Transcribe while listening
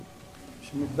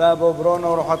بابا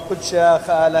وبرونو وروح قدشة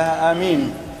خالها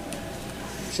آمين.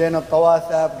 مشينا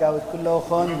الطواثة بقاوت كله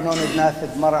خون بنون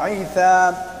بناثد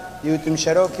مرعيثة يوتم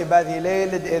شروكي باذي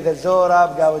ليلد إذا زورة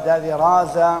بقاوت هذه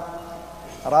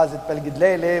رازت بلقد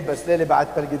ليلة بس ليلة بعد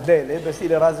بلقد ليلة بس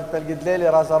إلي رازت بلقد ليلة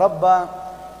راز ربا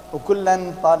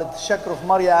وكلا طالت الشكر في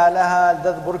مريا لها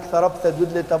لذذ برك ثربت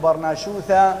دودلة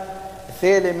برناشوثة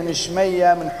ثيلة من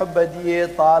شمية من حبة دي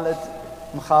طالت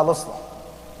مخالصة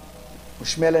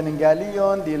وشميلة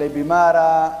ننقاليون دي لي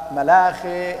بمارة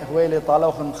ملاخي هو اللي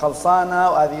طالوخ مخلصانة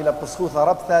وهذه لبسخوثة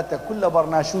ربثة تكل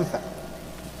برناشوثة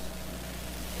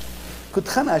كنت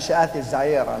خنا شآتي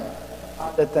الزعيرا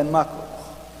عادة ماكو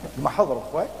ما حضر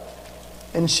اخوي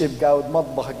انشب قاود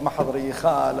مطبخك ما حضري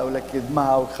خالة ولك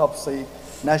دمها وخبصي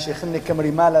ناشي خني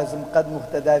كمري ما لازم قد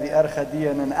مهتدى ذي أرخى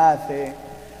دينا آثي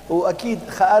وأكيد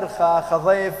خأرخى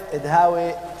خضيف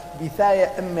إدهاوي بثاية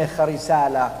أمي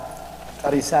خرسالة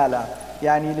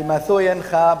يعني لما ثوين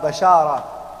خا بشارة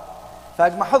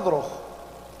فاق ما حضرخ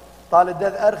طال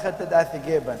دذ أرخى تداثي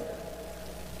جيبا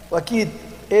وأكيد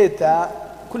إيتا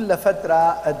كل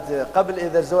فترة قبل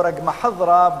إذا زورق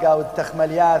محضرة بقاود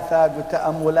تخملياثة قاود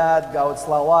تأملات قاود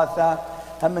صلاواثة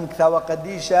هم من كثاوة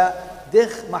قديشة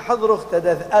دخ محضرخ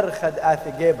تدث أرخد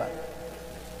آثي جيبا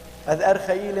أذ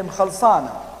أرخى يلي مخلصانة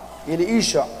يلي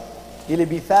إيشع يلي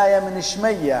بثاية من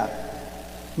شمية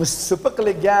مستسبق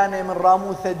لقاني من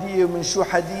راموثة دي ومن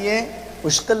شوحة دي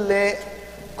وشقلي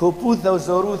كوبوثة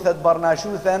وزوروثة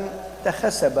برناشوثا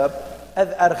تخسبب أذ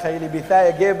أرخى يلي بثاية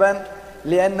جيبا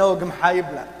لأنه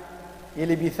قمحايبلا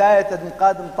يلي بثاية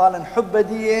تنقادم طالن حبة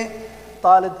دي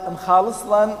طالد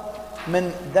مخالصلا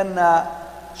من دنا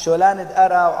شولان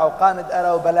أرى وعوقان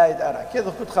أرى وبلايد أرى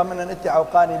كذا كنت خمنا نتي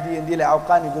عوقاني دي لي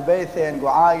عوقاني قبيثة ينقو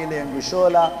عائلة ينقو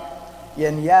شولة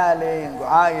ينيالي ينقو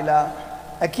عائلة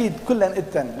أكيد كلن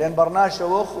إتن لأن برناشة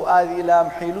وخ وآذي إلى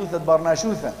محيلوثة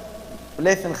برناشوثا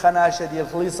وليثن خناشة دي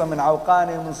الخليصة من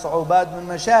عوقاني ومن صعوبات من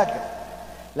مشاكل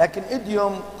لكن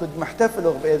إديوم كنت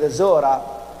محتفلغ بإذا زورة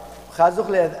وخازوخ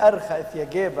لي إذ أرخى إثيا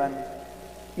جيبا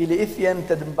إلي إثيا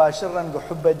تد مباشرا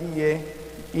قحبة دي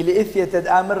إلي إثيا تد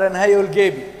آمرا هايو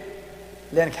الجيبي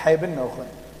لأنك حيبنا وخن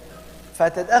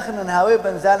فتد أخنا هاوي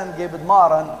بنزالا جيب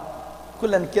دمارا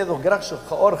كلن كذو قرقشو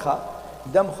خأورخا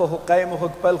دمخو قيمخو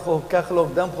كبلخو كخلو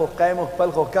دمخو قيمخو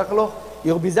كبلخو كخلو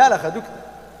يغبي زالخ دكتا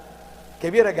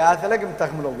كبيرة قاعدة لقم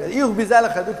تخملو يغبي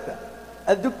زالخ دكتا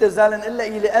الدكتا زالن إلا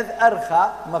إلي أذ أرخى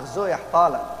مغزو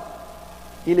يحطالا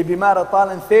إلي بمارة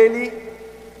طالا ثيلي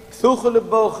ثوخل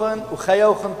بوخن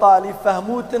وخيوخن طالي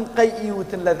فهموتن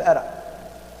قيئيوتن لذ أرى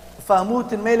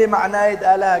فهموتن ميلي معنايد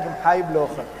آلها قم حايب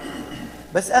لوخن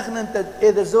بس أخنا أنت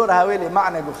إذا زور هاويلي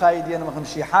معنى قخايدي أنا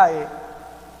مخمشي حاي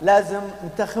لازم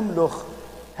انت خملوخ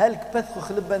هل كبثخو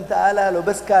خلب انت آلها لو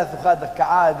بس كاثو خادك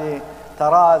كعادي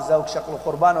ترازة وكشقلو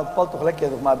قربانة وكبلتو لك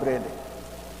يذوق ما بريلي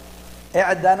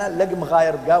اعدانا لقم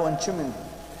غاير بقاون شمن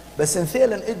بس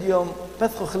انثيلا اديوم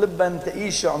بثخو خلب انت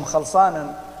ايشع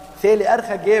مخلصانا ثيلي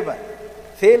ارخى جيبا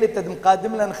ثيلي تد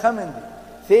مقادم لن خمندي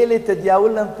ثيلي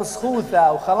تدياول لن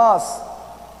بسخوثة وخلاص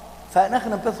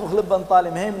فنحن بثخو خلب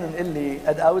انطالي مهمن اللي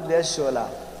اداود لي الشولا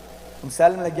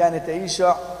مسالم لقاني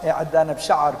تأيشع عدانا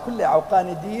بشعر كل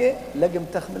عوقاني دي لقم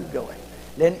تخمل قوي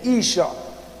لأن إيشع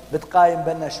بتقايم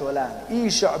بنا شولان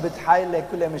إيشع بتحايل لك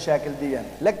كل مشاكل ديا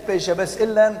لك بيشة بس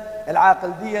إلا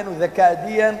العاقل ديا وذكاء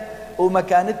ديا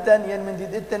ومكانتن ين من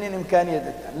ديدتن ين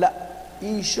إمكانيتن لا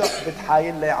إيشع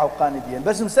بتحايل لك عوقاني ديا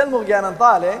بس مسلم وقانا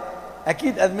طالع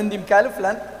أكيد أذ من دي مكالف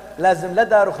لن لازم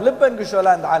لدارخ لبن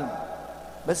شولان علم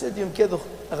بس اديهم كذا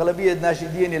اغلبيه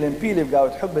ناشدين اللي مبيلي بقاو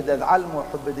تحب ذا علم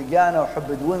وحب دقانه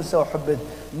وحب ونسه وحب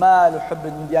مال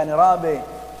وحب دياني رابي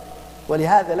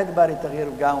ولهذا لكباري تغيير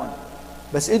بقاون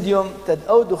بس اديهم تد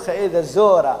اودو خايذ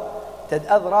الزوره تد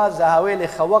اذراز هاويلي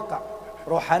خوقع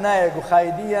روحنايق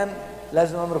وخايديا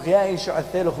لازم امرخ يا يشع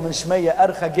الثلخ من شميه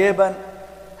ارخى جيبا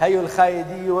هيو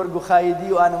الخايدي ورقو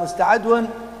خايدي وانا مستعد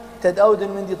تد اودن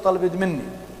من دي طلبت مني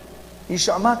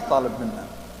يشع ما طالب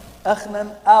منا أخنا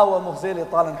آوى مغزيلي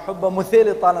طالن حبه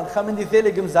مثيلي طالن خمندي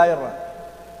ثيلي قم زايرا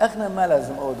أخنا ما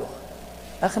لازم أودخ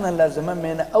أخنا لازم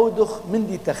أمينا أودخ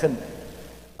مندي تخن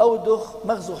أودخ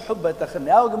مغزو حبه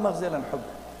تخني أو قم مغزيلا حبه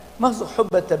مغزو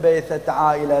حبه تبيثة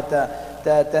عائلة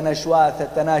تنشواثة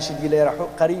تناشد إلي رحو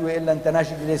قريوة إلا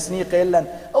تناشد إلي سنيقة إلا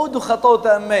أودخ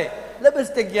خطوة أمي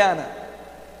لبس تقيانا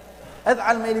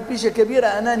أذعل ما إلي بيشة كبيرة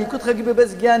أناني كنت خقبي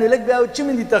بس قياني لك بأود شو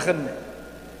مندي تخني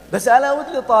بس على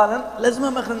ودلي طالن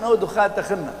لازم مخرن أودخ خات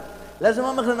تخنا لازم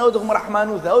مخرن أودخ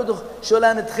مرحمانوثة أودخ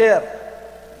شولانة خير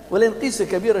ولين قيسة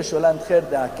كبيرة شولانة خير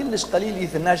ده كلش قليل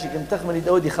يثناشي كم تخمل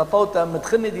يدودي خطوته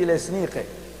متخندي لسنيقة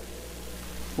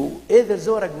وإذا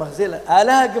زورك مخزيلا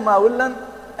آلها قما ولن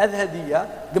أذ هدية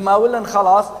قما ولا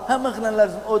خلاص هم اغنى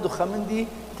لازم أودو خمندي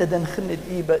تدنخن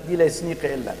دي لا يسنيق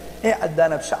إلا إيه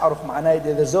عدانا بشعرك معنا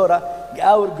يدي ذا زورة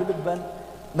قاور قلبا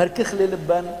مركخ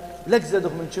للبن لك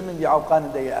زدوك من شمن دي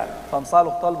عوقان دي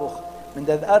فانصالك طلبوخ من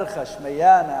ذا أرخش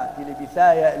ميانا دي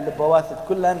بثاية اللي بواثد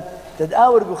كلا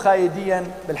تداور خايديا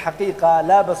بالحقيقة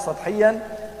لا بس سطحيا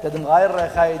تدنغاير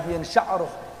خايديا شعرك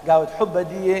قاود حبة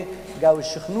دي قاود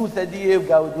شخنوثة دي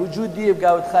وقاود وجود دي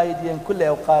وقاود خايديا كل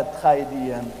أوقات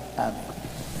خايديا آمين.